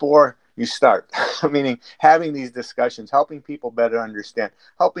before you start, meaning having these discussions, helping people better understand,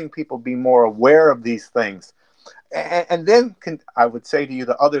 helping people be more aware of these things. And then I would say to you,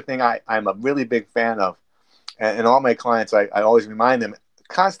 the other thing I'm a really big fan of, and all my clients, I always remind them,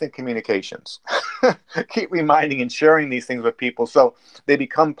 constant communications. Keep reminding and sharing these things with people so they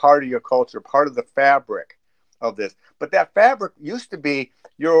become part of your culture, part of the fabric of this. But that fabric used to be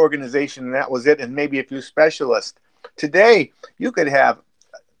your organization, and that was it, and maybe a few specialists. Today, you could have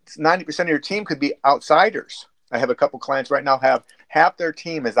 90% of your team could be outsiders. I have a couple clients right now have half their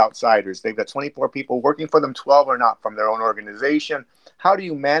team as outsiders. They've got 24 people working for them, 12 are not from their own organization. How do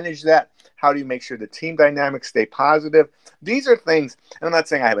you manage that? How do you make sure the team dynamics stay positive? These are things, and I'm not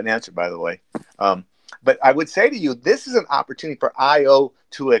saying I have an answer, by the way, but I would say to you, this is an opportunity for IO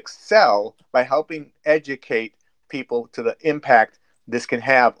to excel by helping educate people to the impact this can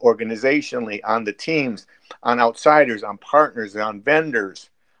have organizationally on the teams, on outsiders, on partners, on vendors.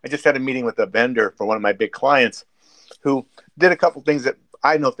 I just had a meeting with a vendor for one of my big clients who did a couple things that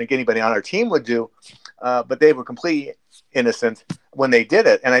I don't think anybody on our team would do, but they were completely innocent when they did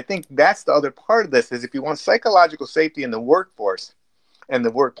it. And I think that's the other part of this is if you want psychological safety in the workforce and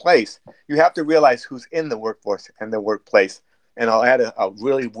the workplace, you have to realize who's in the workforce and the workplace. And I'll add a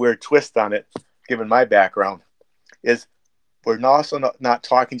really weird twist on it, given my background, is we're also not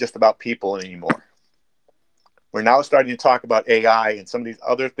talking just about people anymore. We're now starting to talk about AI and some of these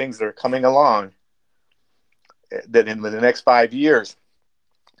other things that are coming along that in the next 5 years,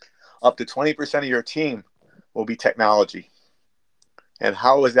 up to 20% of your team will be technology. And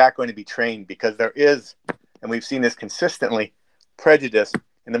how is that going to be trained? Because there is, and we've seen this consistently, prejudice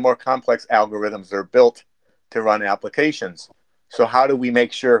in the more complex algorithms that are built to run applications. So how do we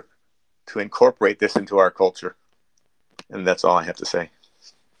make sure to incorporate this into our culture? And that's all I have to say.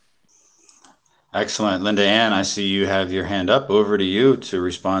 Excellent. Linda Ann, I see you have your hand up. Over to you to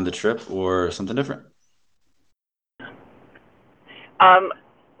respond to Trip or something different.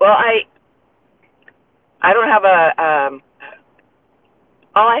 Well, I don't have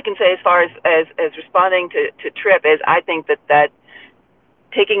all I can say as far as responding to Trip is I think that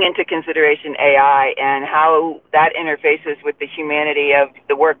taking into consideration AI and how that interfaces with the humanity of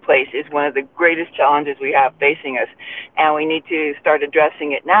the workplace is one of the greatest challenges we have facing us. And we need to start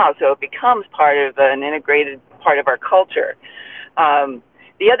addressing it now so it becomes part of an integrated part of our culture.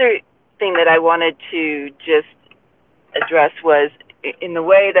 The other thing that I wanted to just address was in the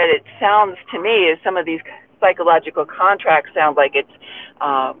way that it sounds to me is some of these psychological contracts sound like it's,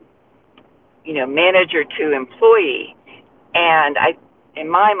 manager to employee. And in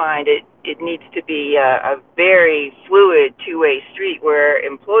my mind, it needs to be a very fluid two-way street where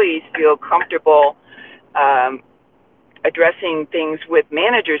employees feel comfortable addressing things with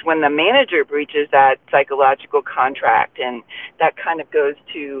managers when the manager breaches that psychological contract. And that kind of goes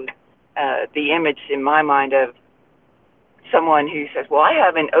to the image in my mind of someone who says, well, I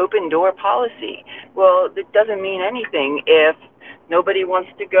have an open door policy. Well, it doesn't mean anything if nobody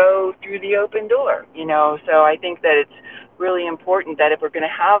wants to go through the open door, So I think that it's really important that if we're going to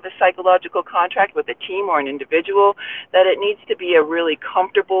have a psychological contract with a team or an individual, that it needs to be a really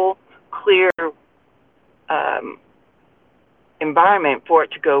comfortable, clear environment for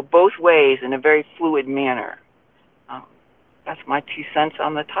it to go both ways in a very fluid manner. That's my 2 cents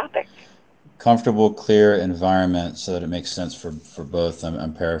on the topic. Comfortable, clear environment so that it makes sense for both.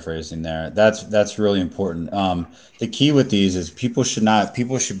 I'm paraphrasing there. That's really important. The key with these is people should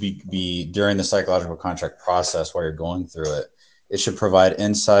be during the psychological contract process while you're going through it. It should provide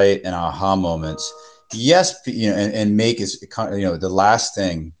insight and aha moments. Yes, and make is the last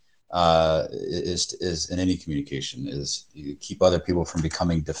thing is in any communication is you keep other people from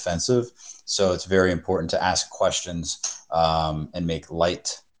becoming defensive. So it's very important to ask questions and make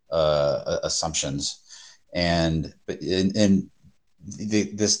light assumptions, but the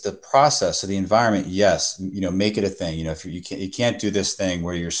process of the environment, yes, make it a thing. If you can't do this thing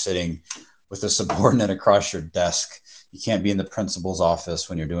where you're sitting with a subordinate across your desk, you can't be in the principal's office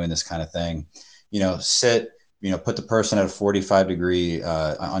when you're doing this kind of thing. Sit. Put the person at a 45 degree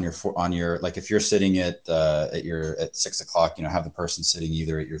on your like if you're sitting at 6 o'clock, have the person sitting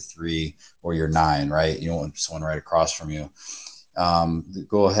either at your 3 or your 9, right? You don't want someone right across from you.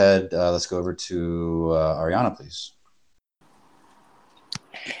 Go ahead. Let's go over to Ariana, please.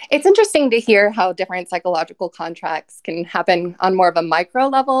 It's interesting to hear how different psychological contracts can happen on more of a micro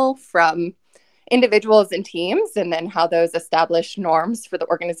level from individuals and teams, and then how those establish norms for the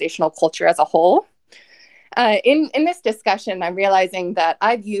organizational culture as a whole. In this discussion, I'm realizing that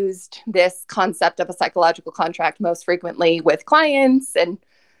I've used this concept of a psychological contract most frequently with clients and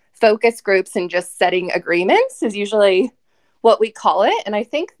focus groups, and just setting agreements is usually what we call it. And I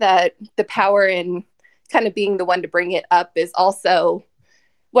think that the power in kind of being the one to bring it up is also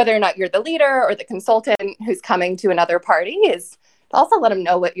whether or not you're the leader or the consultant who's coming to another party, is to also let them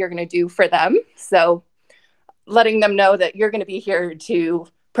know what you're going to do for them. So letting them know that you're going to be here to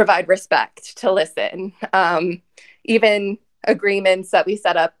provide respect, to listen. Even agreements that we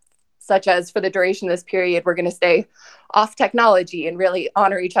set up, such as for the duration of this period, we're going to stay off technology and really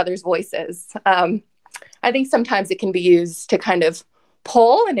honor each other's voices. I think sometimes it can be used to kind of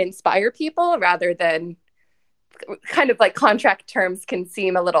pull and inspire people rather than kind of like contract terms can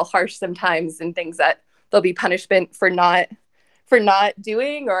seem a little harsh sometimes, and things that there'll be punishment for not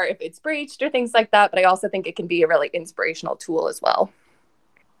doing, or if it's breached or things like that. But I also think it can be a really inspirational tool as well.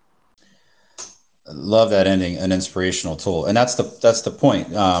 Love that ending, an inspirational tool. And that's the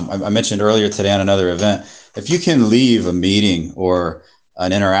point. I mentioned earlier today on another event, if you can leave a meeting or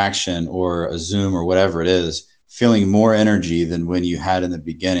an interaction or a Zoom or whatever it is, feeling more energy than when you had in the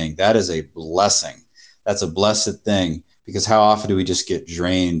beginning, that is a blessing. That's a blessed thing, because how often do we just get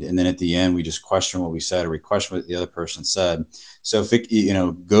drained, and then at the end we just question what we said, or we question what the other person said. So if it,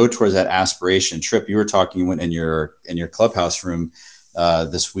 go towards that aspiration. Trip, you were talking in your clubhouse room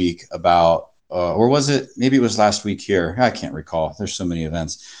this week about, or was it, maybe it was last week here, I can't recall, there's so many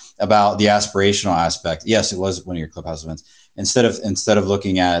events, about the aspirational aspect. Yes, it was one of your clubhouse events. Instead of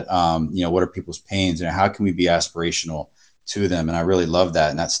looking at what are people's pains, how can we be aspirational to them? And I really love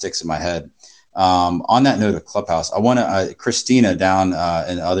that, and that sticks in my head. On that note of Clubhouse, I want to, Christina down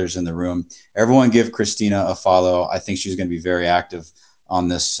and others in the room, everyone give Christina a follow. I think she's going to be very active on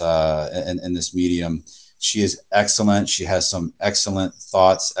this in this medium. She is excellent. She has some excellent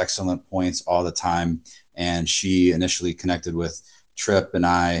thoughts, excellent points all the time. And she initially connected with Trip and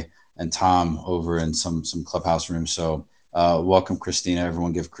I and Tom over in some Clubhouse rooms. So welcome, Christina.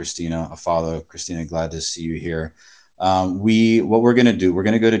 Everyone give Christina a follow. Christina, glad to see you here. What we're going to do, we're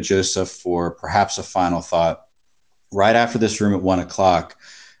going to go to Joseph for perhaps a final thought. Right after this room at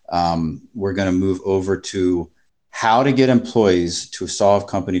 1:00, we're going to move over to how to get employees to solve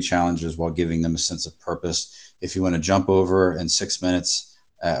company challenges while giving them a sense of purpose. If you want to jump over in 6 minutes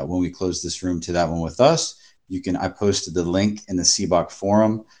when we close this room to that one with us, I posted the link in the CBOC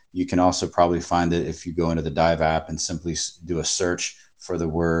forum. You can also probably find it if you go into the Dive app and simply do a search for the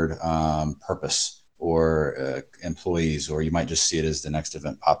word purpose or employees, or you might just see it as the next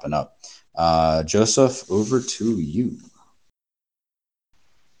event popping up. Joseph, over to you.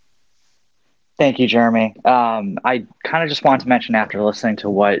 Thank you, Jeremy. I kind of just wanted to mention, after listening to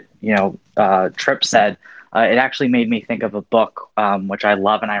what Trip said, it actually made me think of a book which I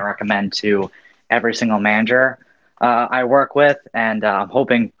love and I recommend to every single manager I work with, and I'm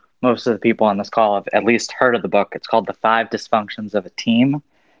hoping most of the people on this call have at least heard of the book. It's called The 5 Dysfunctions of a Team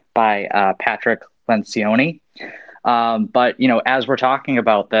by Patrick Lencioni. But as we're talking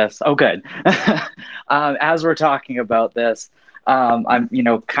about this, as we're talking about this, I'm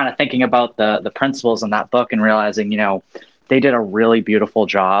kind of thinking about the principles in that book and realizing they did a really beautiful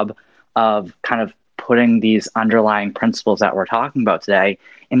job of kind of putting these underlying principles that we're talking about today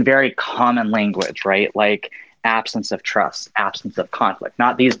in very common language, right? Like absence of trust, absence of conflict,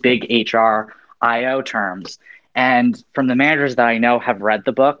 not these big HR IO terms. And from the managers that I know have read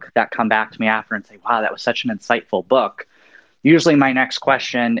the book that come back to me after and say, wow, that was such an insightful book. Usually my next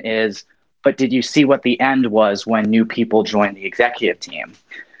question is, but did you see what the end was when new people joined the executive team?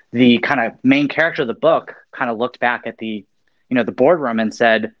 The kind of main character of the book kind of looked back at the boardroom and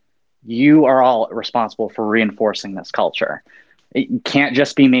said, you are all responsible for reinforcing this culture. It can't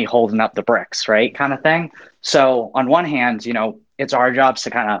just be me holding up the bricks, right? Kind of thing. So on one hand, it's our jobs to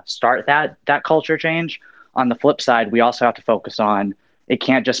kind of start that culture change. On the flip side, we also have to focus on, it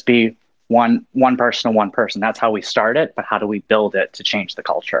can't just be one person to one person. That's how we start it, but how do we build it to change the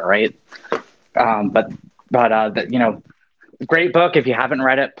culture, right? Great book. If you haven't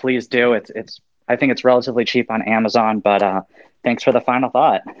read it, please do. I think it's relatively cheap on Amazon, but thanks for the final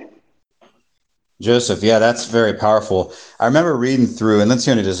thought. Joseph, yeah, that's very powerful. I remember reading through, and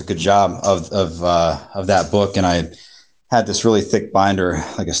Lencioni does a good job of that book, and I had this really thick binder,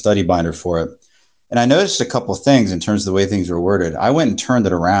 like a study binder for it. And I noticed a couple of things in terms of the way things were worded. I went and turned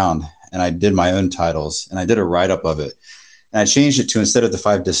it around and I did my own titles and I did a write-up of it. And I changed it to, instead of the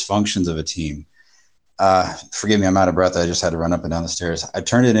 5 dysfunctions of a team, forgive me, I'm out of breath. I just had to run up and down the stairs. I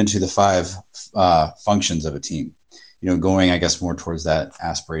turned it into the 5 functions of a team, going, I guess, more towards that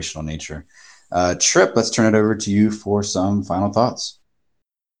aspirational nature. Trip, let's turn it over to you for some final thoughts.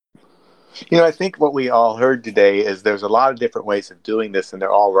 I think what we all heard today is there's a lot of different ways of doing this, and they're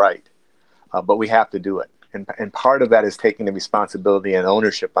all right. But we have to do it. And part of that is taking the responsibility and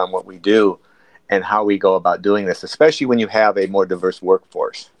ownership on what we do and how we go about doing this, especially when you have a more diverse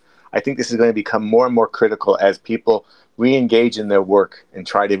workforce. I think this is going to become more and more critical as people re-engage in their work and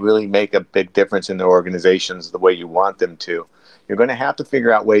try to really make a big difference in their organizations the way you want them to. You're going to have to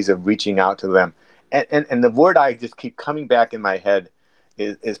figure out ways of reaching out to them. And the word I just keep coming back in my head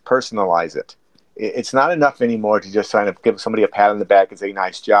is personalize it. It's not enough anymore to just kind of give somebody a pat on the back and say,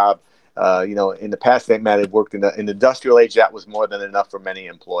 nice job. In the past, they might have worked in the industrial age. That was more than enough for many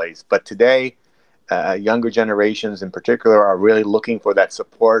employees. But today, younger generations in particular are really looking for that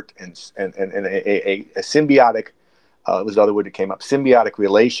support and a symbiotic, was the other word that came up, symbiotic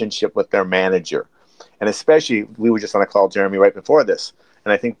relationship with their manager. And especially, we were just on a call, Jeremy, right before this.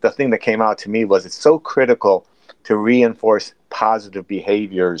 And I think the thing that came out to me was it's so critical to reinforce positive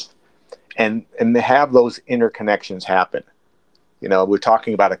behaviors and have those interconnections happen. We're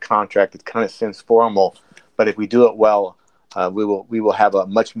talking about a contract that kind of seems formal, but if we do it well, we will have a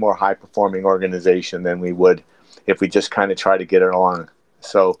much more high-performing organization than we would if we just kind of try to get it along.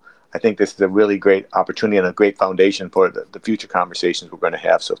 So I think this is a really great opportunity and a great foundation for the future conversations we're going to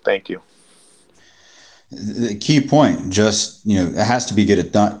have. So thank you. The key point, just, it has to be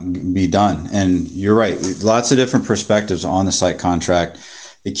done. And you're right. Lots of different perspectives on the site contract.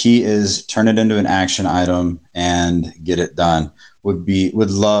 The key is turn it into an action item and get it done.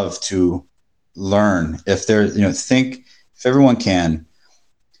 Would love to learn if there, think if everyone can,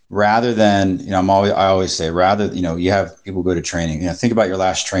 rather than, I always say, rather, you have people go to training, think about your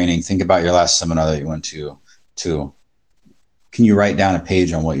last training, think about your last seminar that you went to. Can you write down a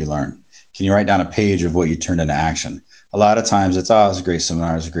page on what you learned? Can you write down a page of what you turned into action? A lot of times it's, it was a great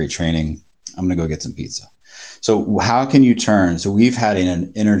seminar, it was a great training, I'm going to go get some pizza. So how can you turn? So we've had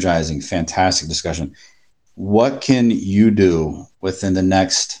an energizing, fantastic discussion. What can you do within the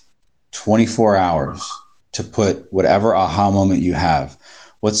next 24 hours to put whatever aha moment you have?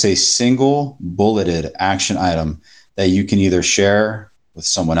 What's a single bulleted action item that you can either share with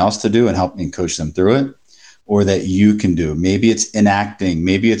someone else to do and help me coach them through it, or that you can do? Maybe it's enacting,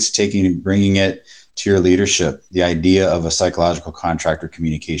 maybe it's bringing it to your leadership, the idea of a psychological contract or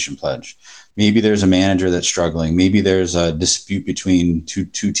communication pledge. Maybe there's a manager that's struggling. Maybe there's a dispute between two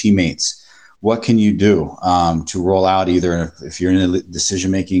teammates. What can you do to roll out, either if you're in a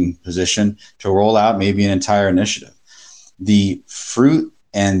decision-making position, to roll out maybe an entire initiative? The fruit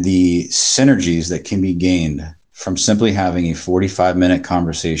and the synergies that can be gained from simply having a 45-minute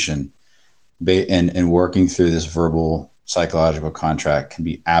conversation and working through this verbal psychological contract can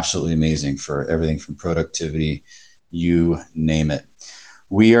be absolutely amazing for everything from productivity, you name it.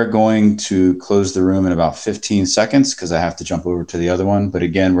 We are going to close the room in about 15 seconds because I have to jump over to the other one. But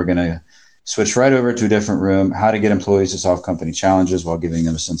again, we're going to switch right over to a different room, how to get employees to solve company challenges while giving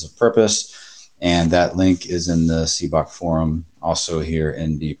them a sense of purpose. And that link is in the CBOC forum, also here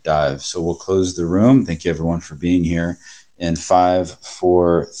in Deep Dive. So we'll close the room. Thank you, everyone, for being here. In 5,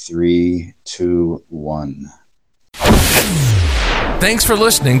 4, 3, 2, 1. Thanks for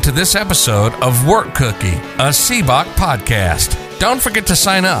listening to this episode of Work Cookie, a CBOC podcast. Don't forget to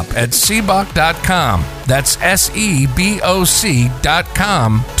sign up at cboc.com. That's SEBOC.com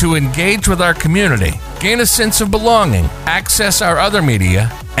to engage with our community, gain a sense of belonging, access our other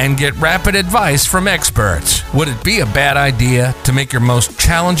media, and get rapid advice from experts. Would it be a bad idea to make your most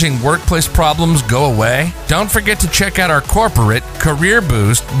challenging workplace problems go away? Don't forget to check out our corporate, career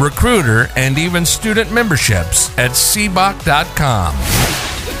boost, recruiter, and even student memberships at cboc.com.